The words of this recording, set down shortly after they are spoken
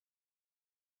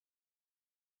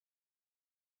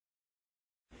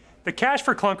The Cash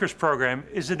For Clunkers program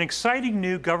is an exciting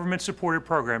new government-supported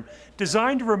program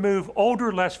designed to remove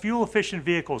older, less fuel-efficient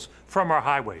vehicles from our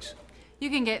highways. You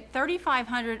can get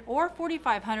 $3,500 or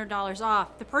 $4,500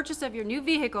 off the purchase of your new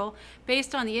vehicle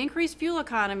based on the increased fuel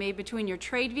economy between your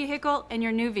trade vehicle and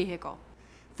your new vehicle.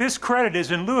 This credit is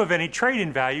in lieu of any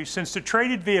trade-in value since the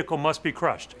traded vehicle must be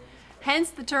crushed. Hence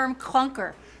the term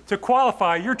clunker. To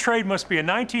qualify, your trade must be a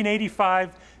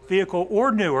 1985 vehicle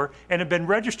or newer and have been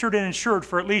registered and insured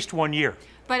for at least 1 year.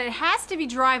 But it has to be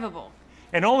drivable.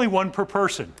 And only one per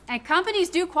person. And companies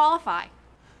do qualify.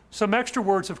 Some extra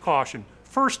words of caution.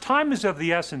 First, time is of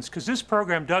the essence because this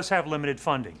program does have limited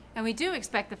funding. And we do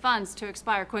expect the funds to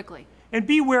expire quickly. And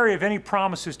be wary of any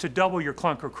promises to double your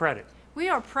clunker credit. We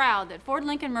are proud that Ford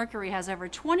Lincoln Mercury has over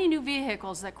 20 new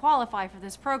vehicles that qualify for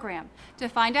this program. To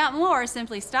find out more,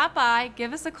 simply stop by,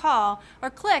 give us a call, or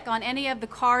click on any of the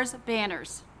car's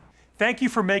banners. Thank you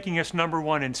for making us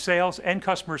 #1 in sales and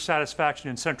customer satisfaction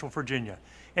in Central Virginia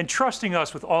and trusting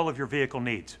us with all of your vehicle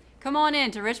needs. Come on in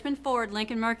to Richmond Ford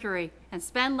Lincoln Mercury and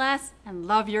spend less and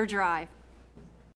love your drive.